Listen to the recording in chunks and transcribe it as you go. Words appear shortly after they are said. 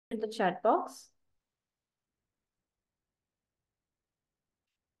the chat box.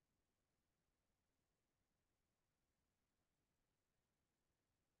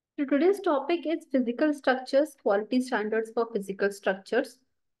 So today's topic is physical structures, quality standards for physical structures.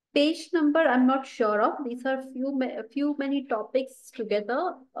 Page number I'm not sure of. These are few many topics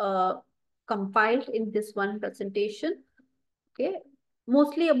together compiled in this one presentation. Okay,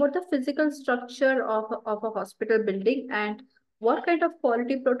 mostly about the physical structure of a hospital building and what kind of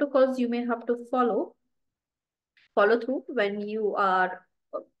quality protocols you may have to follow through when you are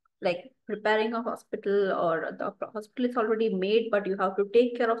like preparing a hospital, or the hospital is already made but you have to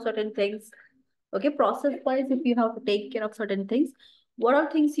take care of certain things. Okay, process wise, if you have to take care of certain things, what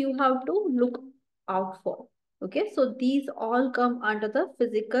are things you have to look out for? Okay, so these all come under the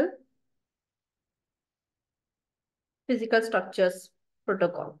physical structures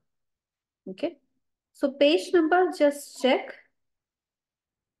protocol. Okay, so page number, just check.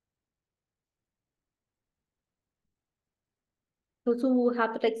 Those who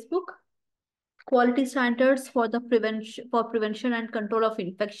have the textbook, quality standards for the prevention and control of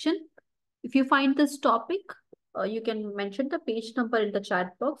infection. If you find this topic, you can mention the page number in the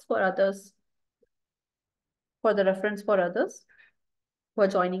chat box for others, for the reference for others who are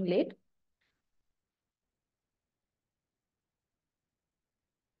joining late.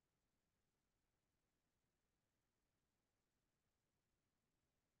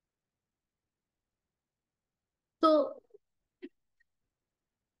 So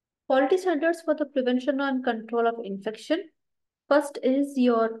quality standards for the prevention and control of infection. First is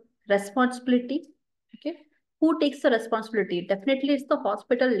your responsibility. Okay. Who takes the responsibility? Definitely it's the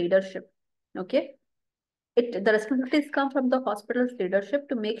hospital leadership. Okay. The responsibilities come from the hospital's leadership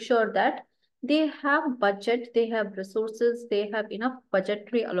to make sure that they have budget, they have resources, they have enough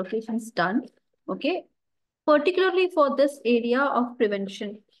budgetary allocations done. Okay. Particularly for this area of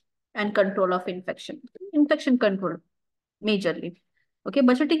prevention and control of infection control majorly. Okay,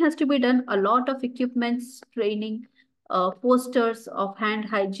 budgeting has to be done. A lot of equipments, training, posters of hand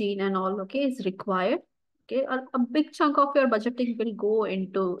hygiene and all, okay, is required. Okay, a big chunk of your budgeting will go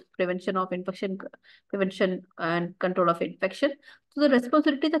into prevention and control of infection. So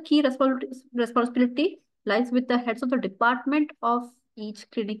the key responsibility lies with the heads of the department of each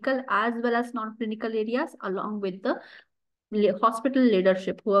clinical as well as non-clinical areas, along with the hospital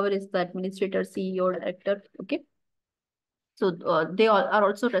leadership, whoever is the administrator, CEO, director. Okay, so they all are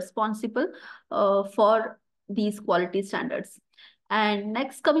also responsible for these quality standards. And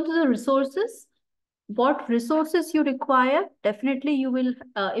next, coming to the resources, what resources you require? Definitely you will,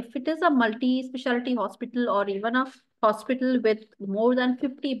 if it is a multi-specialty hospital or even a hospital with more than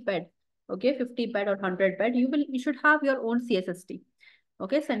 50 bed, okay, 50 bed or 100 bed, you should have your own CSST.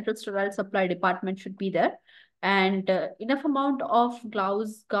 Okay, Central Sterile Supply Department should be there. And enough amount of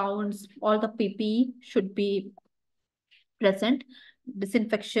gloves, gowns, all the PPE should be present.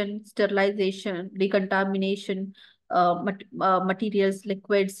 Disinfection, sterilization, decontamination, materials,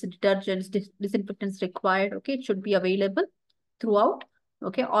 liquids, detergents, disinfectants required. Okay, it should be available throughout.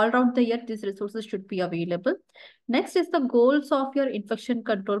 Okay, all around the year, these resources should be available. Next is the goals of your infection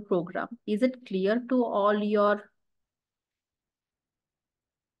control program. Is it clear to all your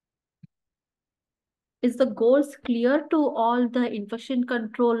is the goals clear to all the infection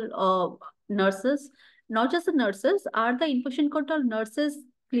control nurses? Not just the nurses, are the infection control nurses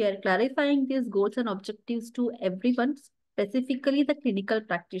clarifying these goals and objectives to everyone, specifically the clinical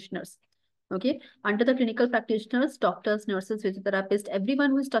practitioners? Okay, under the clinical practitioners, doctors, nurses, physiotherapists,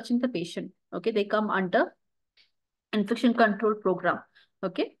 everyone who is touching the patient, okay, they come under infection control program.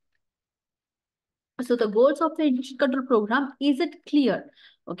 Okay, so the goals of the infection control program, is it clear?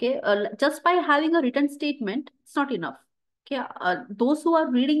 Okay, just by having a written statement, it's not enough. Okay, those who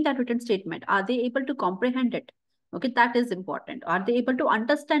are reading that written statement, are they able to comprehend it? Okay, that is important. Are they able to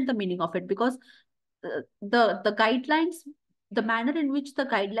understand the meaning of it? Because the guidelines, the manner in which the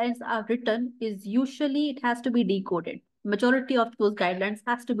guidelines are written is usually it has to be decoded. Majority of those guidelines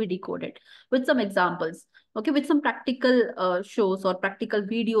has to be decoded with some examples. Okay, with some practical shows or practical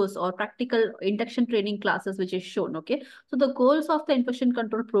videos or practical induction training classes which is shown. Okay, so the goals of the infection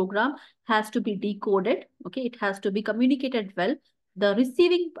control program has to be decoded. Okay, it has to be communicated well. The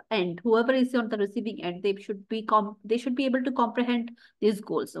receiving end, whoever is on the receiving end, they should be able to comprehend these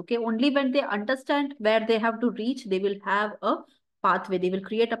goals. Okay, only when they understand where they have to reach, they will have a pathway, they will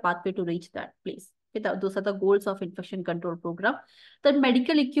create a pathway to reach that place. Okay, those are the goals of infection control program. The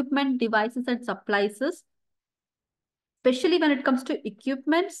medical equipment, devices and supplies, especially when it comes to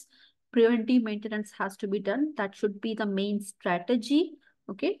equipments, preventive maintenance has to be done. That should be the main strategy.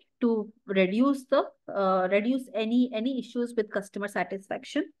 Okay, to reduce any issues with customer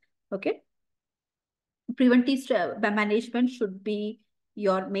satisfaction. Okay. Preventive management should be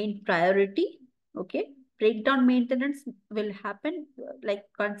your main priority. Okay. Breakdown maintenance will happen. Like,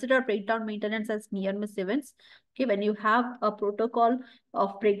 consider breakdown maintenance as near miss events. Okay. When you have a protocol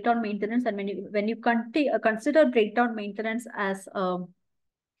of breakdown maintenance, and when you consider breakdown maintenance as a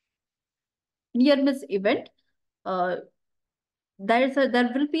near miss event, uh, there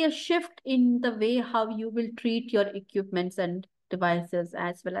will be a shift in the way how you will treat your equipments and devices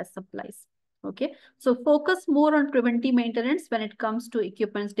as well as supplies. Okay, so focus more on preventive maintenance when it comes to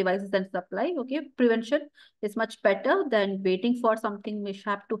equipments, devices, and supply. Okay, prevention is much better than waiting for something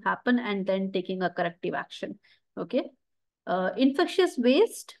mishap to happen and then taking a corrective action. Okay, infectious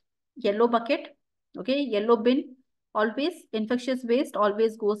waste, yellow bucket. Okay, yellow bin. Always infectious waste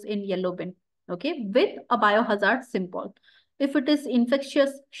always goes in yellow bin. Okay, with a biohazard symbol. If it is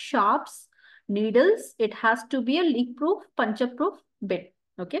infectious sharps, needles, it has to be a leak-proof, puncture-proof bin.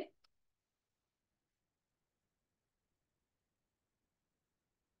 Okay.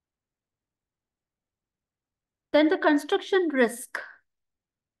 Then the construction risks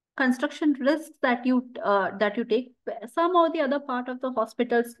that you take. Some or the other part of the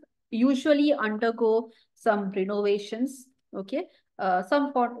hospitals usually undergo some renovations. Okay,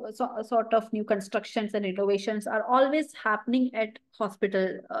 sort of new constructions and renovations are always happening at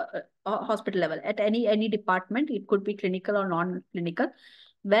hospital level, at any department. It could be clinical or non-clinical.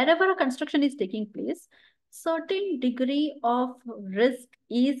 Wherever a construction is taking place, certain degree of risk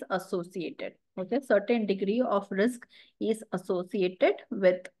is associated. Okay, certain degree of risk is associated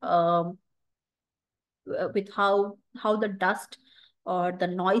with how the dust or the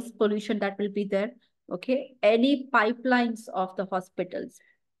noise pollution that will be there. Okay, any pipelines of the hospitals,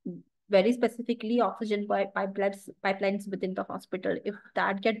 very specifically oxygen pipelines within the hospital, if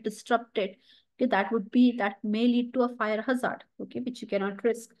that get disrupted, okay, that may lead to a fire hazard, okay, which you cannot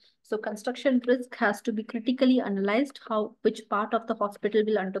risk. So construction risk has to be critically analyzed, how which part of the hospital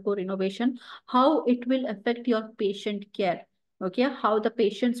will undergo renovation, how it will affect your patient care. Okay, how the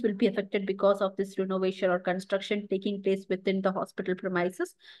patients will be affected because of this renovation or construction taking place within the hospital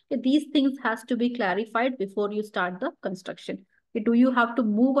premises. Okay, these things has to be clarified before you start the construction. Okay, do you have to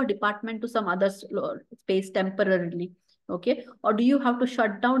move a department to some other space temporarily? Okay, or do you have to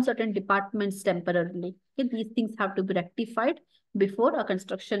shut down certain departments temporarily? Okay, these things have to be rectified before a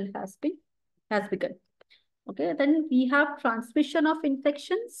construction has begun. Okay, then we have transmission of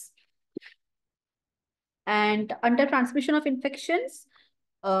infections. And under transmission of infections,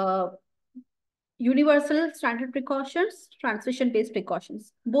 uh, universal standard precautions, transmission-based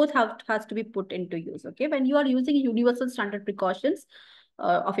precautions, both has to be put into use. Okay, when you are using universal standard precautions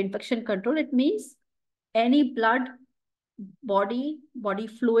of infection control, it means any blood, body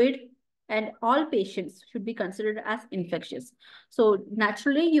fluid, and all patients should be considered as infectious. So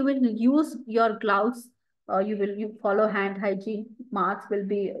naturally, you will use your gloves. You follow hand hygiene. Masks will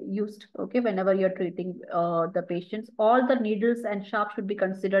be used. Okay, whenever you're treating the patients, all the needles and sharps should be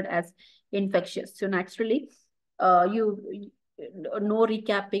considered as infectious. So naturally, you no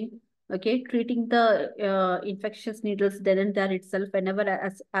recapping. Okay, treating the infectious needles then and there itself. Whenever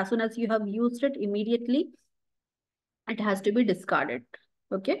as soon as you have used it, immediately it has to be discarded.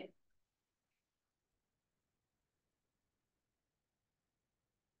 Okay.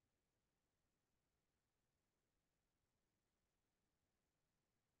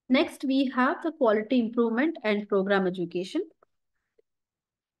 Next, we have the quality improvement and program education.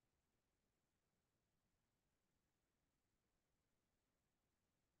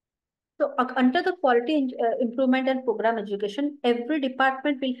 So under the quality improvement and program education, every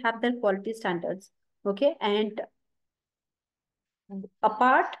department will have their quality standards. Okay. And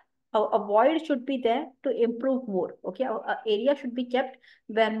apart, a void should be there to improve more. Okay. A area should be kept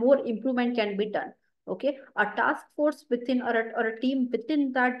where more improvement can be done. Okay. A task force within or a team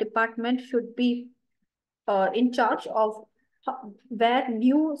within that department should be in charge of where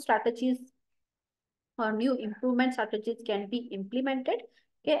new strategies or new improvement strategies can be implemented.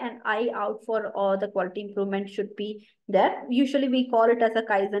 Okay, and eye out for the quality improvement should be there. Usually we call it as a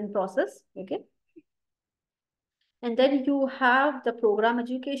Kaizen process. Okay, and then you have the program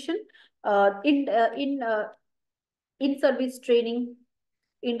education in service training,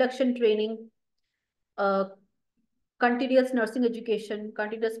 induction training, uh, continuous nursing education,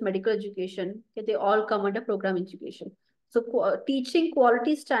 continuous medical education. Okay, they all come under program education. So teaching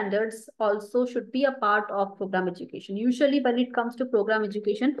quality standards also should be a part of program education. Usually when it comes to program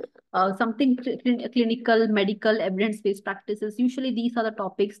education, something clinical, medical, evidence-based practices, usually these are the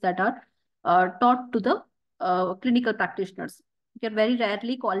topics that are taught to the clinical practitioners. Okay, very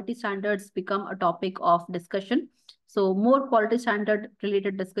rarely quality standards become a topic of discussion. So more quality standard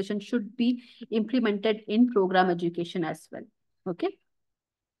related discussion should be implemented in program education as well. Okay.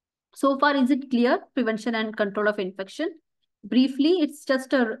 So far, is it clear? Prevention and control of infection. Briefly, it's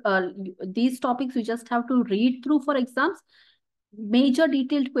just these topics we just have to read through for exams. Major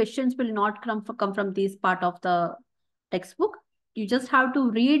detailed questions will not come from this part of the textbook. You just have to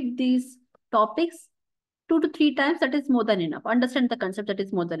read these topics 2 to 3 times. That is more than enough. Understand the concept. That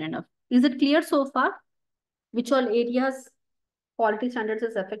is more than enough. Is it clear so far? Which all areas quality standards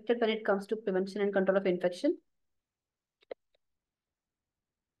is affected when it comes to prevention and control of infection?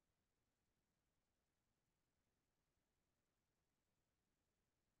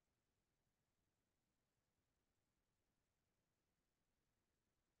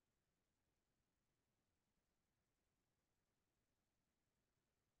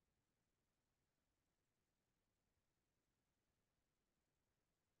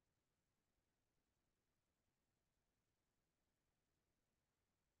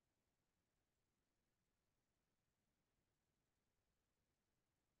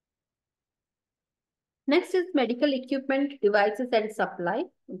 Next is medical equipment, devices, and supply.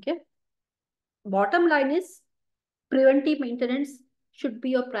 Okay. Bottom line is preventive maintenance should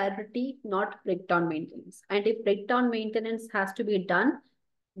be your priority, not breakdown maintenance. And if breakdown maintenance has to be done,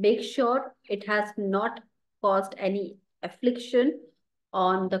 make sure it has not caused any affliction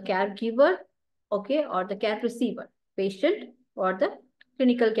on the caregiver, okay, or the care receiver, patient, or the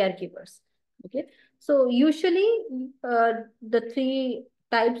clinical caregivers. Okay. So usually the three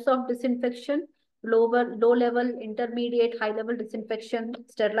types of disinfection: low level, intermediate, high level disinfection,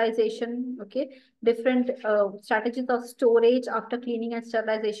 sterilization. Okay. Different strategies of storage after cleaning and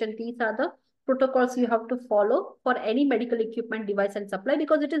sterilization. These are the protocols you have to follow for any medical equipment, device, and supply,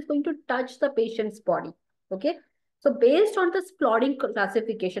 because it is going to touch the patient's body. Okay. So based on this clotting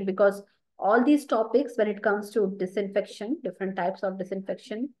classification, because all these topics, when it comes to disinfection, different types of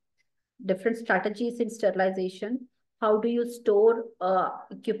disinfection, different strategies in sterilization, how do you store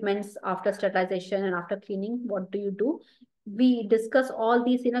equipments after sterilization and after cleaning, what do you do? We discuss all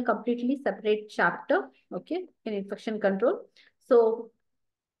these in a completely separate chapter, okay, in infection control. So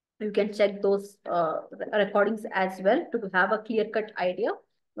you can check those recordings as well to have a clear-cut idea.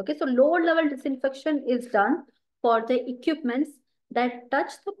 Okay, so lower level disinfection is done for the equipments that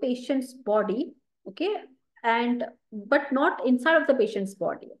touch the patient's body, okay, and but not inside of the patient's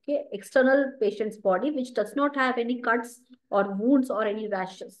body, okay, external patient's body, which does not have any cuts or wounds or any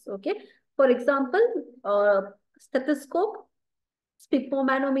rashes, okay. For example, stethoscope,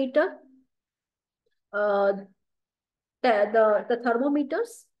 sphygmomanometer, uh, the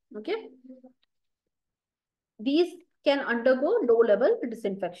thermometers, okay, these can undergo low level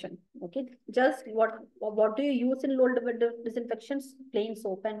disinfection. Okay, just what do you use in low level disinfections? Plain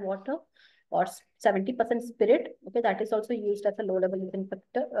soap and water, or 70% spirit. Okay, that is also used as a low level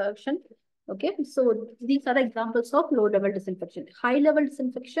disinfection. Okay, so these are the examples of low level disinfection. High level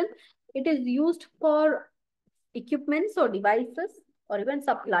disinfection, it is used for equipments or devices or even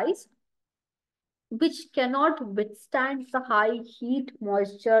supplies which cannot withstand the high heat,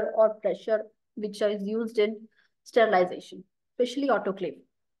 moisture, or pressure which is used in sterilization, especially autoclave.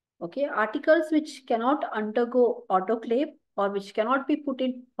 Okay, articles which cannot undergo autoclave or which cannot be put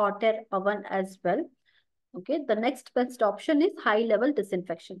in hot air oven as well. Okay, the next best option is high level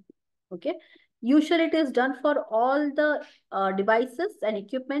disinfection. Okay, usually it is done for all the devices and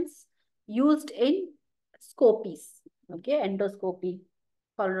equipments used in scopies. Okay, endoscopy,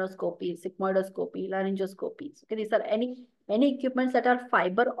 colonoscopy, sigmoidoscopy, laryngoscopies. Okay, these are any equipments that are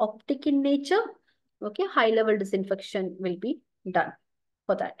fiber optic in nature. Okay, high level disinfection will be done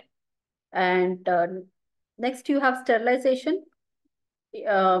for that. And next you have sterilization.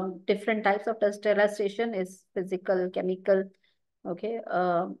 Different types of sterilization is physical, chemical, okay,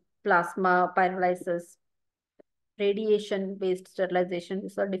 plasma, pyrolysis, radiation based sterilization.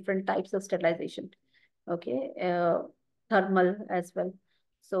 These are different types of sterilization. Okay, thermal as well.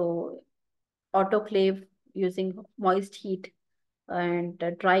 So autoclave using moist heat and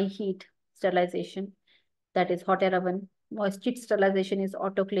dry heat sterilization, that is hot air oven. Moist heat sterilization is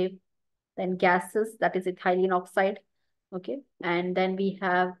autoclave. Then gases, that is ethylene oxide. Okay, and then we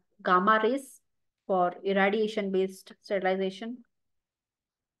have gamma rays for irradiation based sterilization.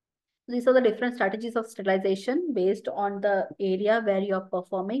 These are the different strategies of sterilization based on the area where you're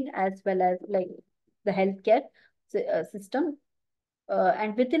performing, as well as like the healthcare system.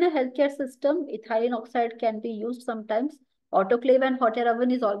 And within a healthcare system, ethylene oxide can be used sometimes. Autoclave and hot air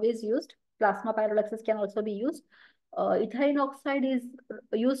oven is always used. Plasma pyrolysis can also be used. Ethylene oxide is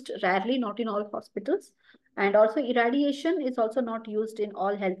used rarely, not in all hospitals. And also irradiation is also not used in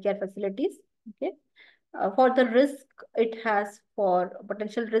all healthcare facilities. Okay. For the risk it has, for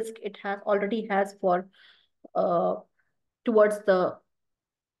potential risk it has already has for uh, towards the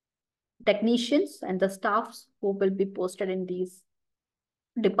technicians and the staffs who will be posted in these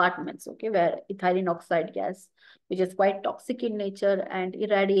departments, okay, where ethylene oxide gas, which is quite toxic in nature, and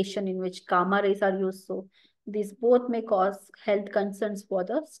irradiation in which gamma rays are used. So these both may cause health concerns for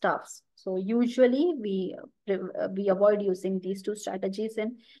the staffs. So usually we avoid using these two strategies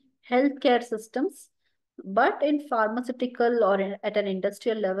in healthcare systems, but in pharmaceutical or at an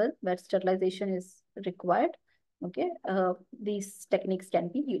industrial level where sterilization is required, okay, these techniques can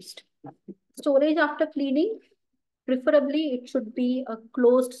be used. Storage after cleaning. Preferably, it should be a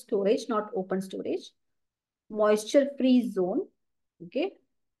closed storage, not open storage. Moisture-free zone, okay?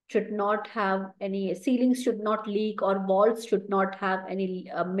 Should not have any, ceilings should not leak, or walls should not have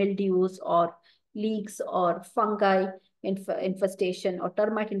any mildews or leaks or fungi infestation or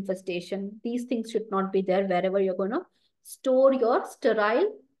termite infestation. These things should not be there wherever you're going to store your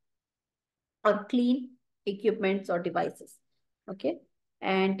sterile or clean equipments or devices, okay?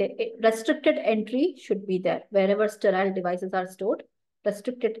 And restricted entry should be there. Wherever sterile devices are stored,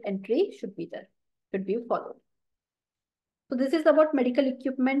 restricted entry should be there, should be followed. So this is about medical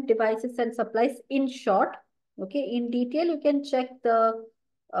equipment, devices, and supplies in short. Okay, in detail, you can check the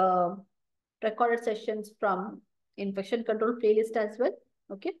uh, recorded sessions from infection control playlist as well.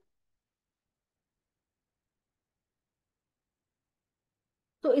 Okay.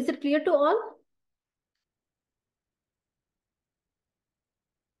 So is it clear to all?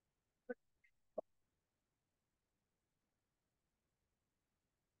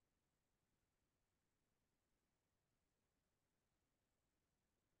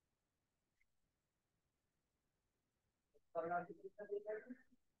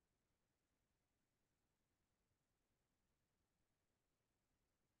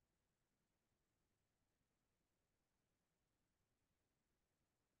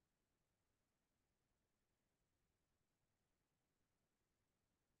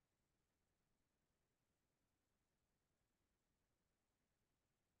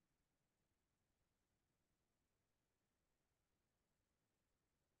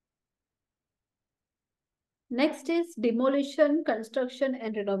 Next is demolition, construction,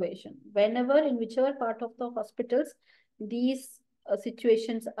 and renovation. Whenever, in whichever part of the hospitals, these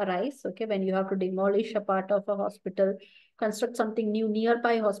situations arise, okay, when you have to demolish a part of a hospital, construct something new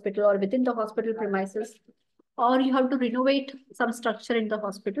nearby hospital or within the hospital premises, or you have to renovate some structure in the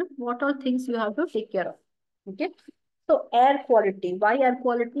hospital, what all things you have to take care of, okay? So air quality, why air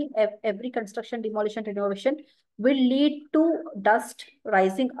quality? Every construction, demolition, renovation will lead to dust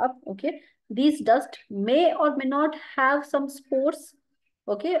rising up, okay? These dust may or may not have some spores,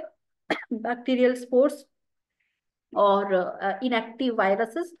 okay, bacterial spores or inactive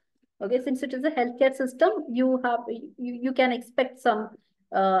viruses. Okay, since it is a healthcare system, you can expect some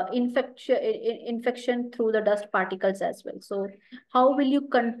infection through the dust particles as well. So how will you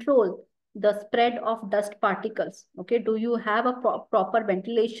control the spread of dust particles? Okay, do you have a proper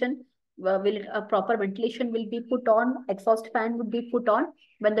ventilation? A proper ventilation will be put on, exhaust fan would be put on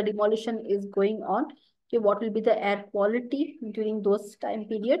when the demolition is going on. Okay, what will be the air quality during those time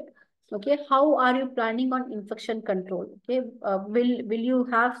period? Okay, how are you planning on infection control? Okay, will you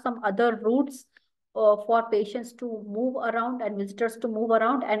have some other routes for patients to move around and visitors to move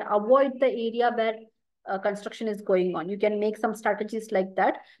around and avoid the area where construction is going on? You can make some strategies like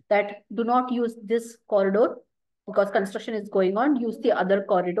that, that do not use this corridor because construction is going on, use the other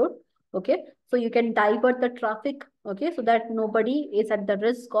corridor. Okay, so you can divert the traffic, okay, so that nobody is at the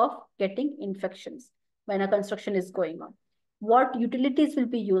risk of getting infections when a construction is going on. What utilities will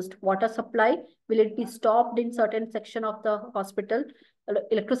be used? Water supply, will it be stopped in certain section of the hospital?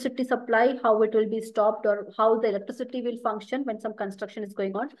 Electricity supply, how it will be stopped, or how the electricity will function when some construction is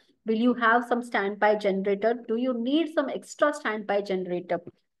going on? Will you have some standby generator? Do you need some extra standby generator?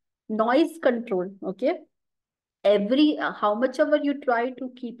 Noise control, okay? Every how much ever you try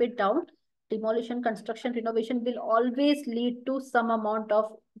to keep it down, demolition, construction, renovation will always lead to some amount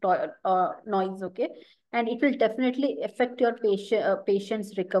of noise, okay? And it will definitely affect your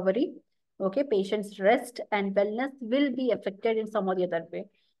patient's recovery, okay? Patient's rest and wellness will be affected in some or the other way.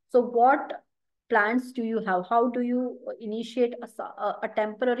 So what plans do you have? How do you initiate a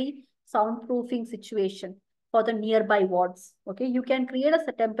temporary soundproofing situation for the nearby wards? Okay, you can create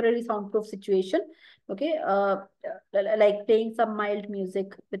a temporary soundproof situation, okay, like playing some mild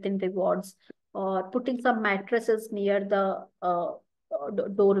music within the wards, or putting some mattresses near the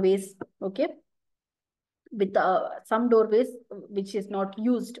doorways, okay, with some doorways which is not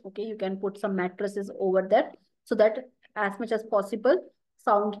used, okay, you can put some mattresses over there so that as much as possible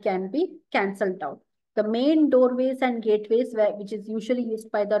sound can be cancelled out. The main doorways and gateways, which is usually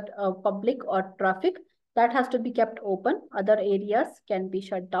used by the public or traffic, that has to be kept open. Other areas can be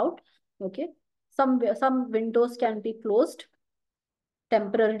shut down. Okay. Some windows can be closed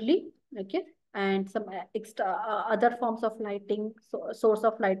temporarily. Okay. And some extra other forms of lighting, source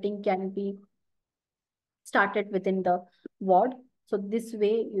of lighting can be started within the ward. So this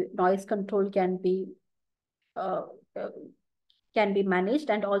way, noise control uh, uh, can be managed,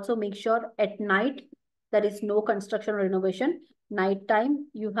 and also make sure at night there is no construction or renovation. Nighttime,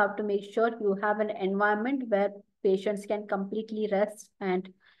 you have to make sure you have an environment where patients can completely rest and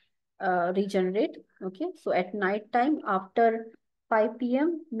regenerate. Okay, so at night time after 5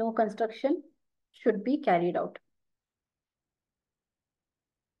 p.m., no construction should be carried out.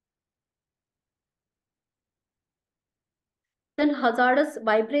 Then hazardous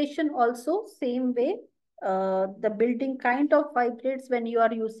vibration also, same way. The building kind of vibrates when you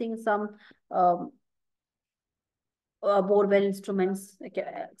are using some um, borewell instruments,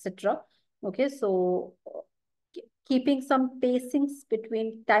 etc. Okay, so keeping some pacings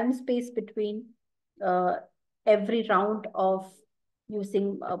between time space between uh, every round of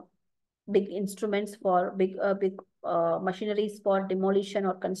using big instruments for big machineries for demolition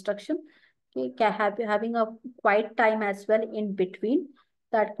or construction. Okay, having a quiet time as well in between,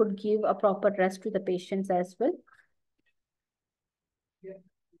 that could give a proper rest to the patients as well.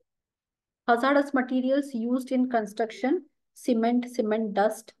 Hazardous materials used in construction, cement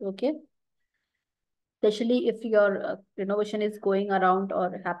dust. Okay, especially if your renovation is going around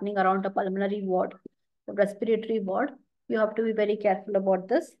or happening around a pulmonary ward, a respiratory ward, you have to be very careful about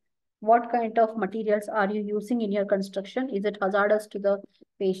this. What kind of materials are you using in your construction? Is it hazardous to the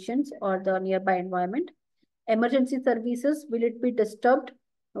patients or the nearby environment? Emergency services, will it be disturbed?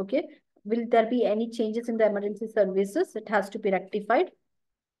 Okay. Will there be any changes in the emergency services? It has to be rectified.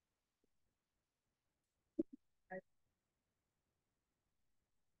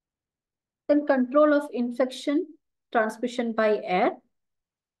 Then control of infection transmission by air.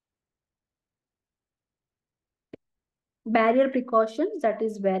 Barrier precautions, that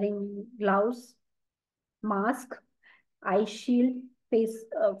is wearing gloves, mask, eye shield, face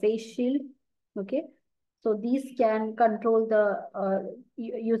shield. Okay, so these can control the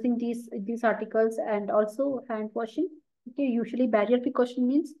using these articles, and also hand washing. Okay, usually barrier precaution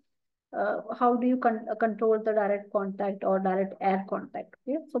means how do you control the direct contact or direct air contact.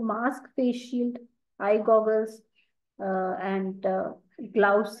 Okay, so mask, face shield, eye goggles, and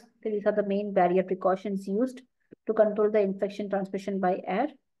gloves. These are the main barrier precautions used to control the infection transmission by air.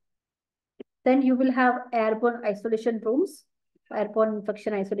 Then you will have airborne isolation rooms, airborne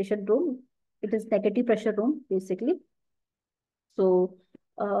infection isolation room. It is negative pressure room, basically. So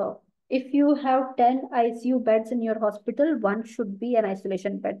uh, if you have 10 ICU beds in your hospital, one should be an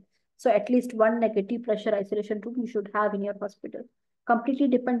isolation bed. So at least one negative pressure isolation room you should have in your hospital. Completely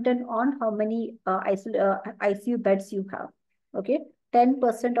dependent on how many ICU beds you have. Okay,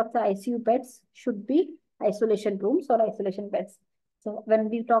 10% of the ICU beds should be isolation rooms or isolation beds. So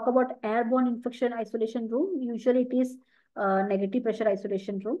when we talk about airborne infection isolation room, usually it is negative pressure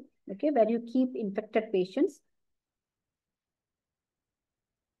isolation room, okay, where you keep infected patients.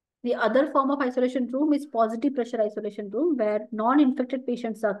 The other form of isolation room is positive pressure isolation room, where non-infected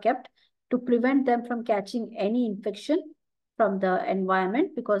patients are kept to prevent them from catching any infection from the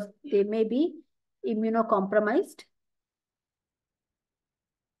environment because they may be immunocompromised.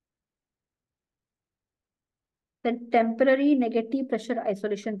 Then temporary negative pressure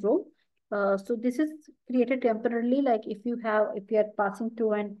isolation room. So this is created temporarily, like if you are passing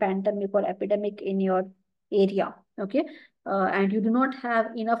through a pandemic or epidemic in your area, okay, and you do not have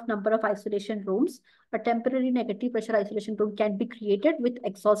enough number of isolation rooms, a temporary negative pressure isolation room can be created with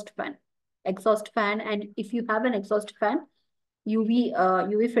exhaust fan. And if you have an exhaust fan,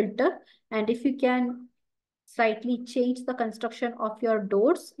 UV filter, and if you can slightly change the construction of your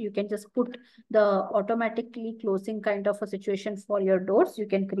doors, you can just put the automatically closing kind of a situation for your doors. You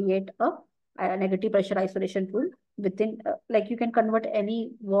can create a negative pressure isolation room within, like you can convert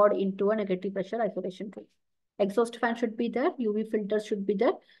any ward into a negative pressure isolation room. Exhaust fan should be there, UV filters should be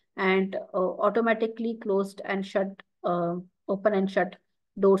there, and automatically closed and shut, open and shut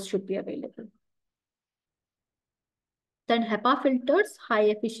doors should be available. Then HEPA filters, high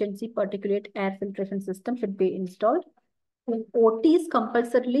efficiency particulate air filtration system, should be installed. In OTs,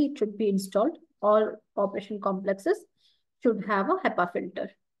 compulsorily it should be installed. All operation complexes should have a HEPA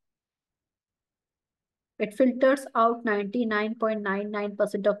filter. It filters out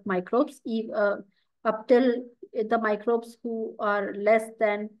 99.99% of microbes, up till the microbes who are less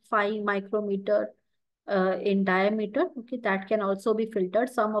than 5 micrometer in diameter. Okay, that can also be filtered.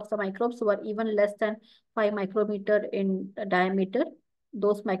 Some of the microbes who are even less than 5 micrometer in diameter,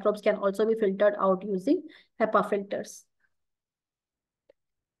 those microbes can also be filtered out using HEPA filters.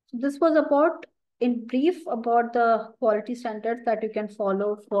 So this was about, in brief, about the quality standards that you can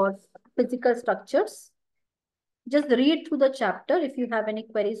follow for physical structures. Just read through the chapter. If you have any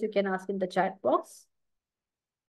queries, you can ask in the chat box.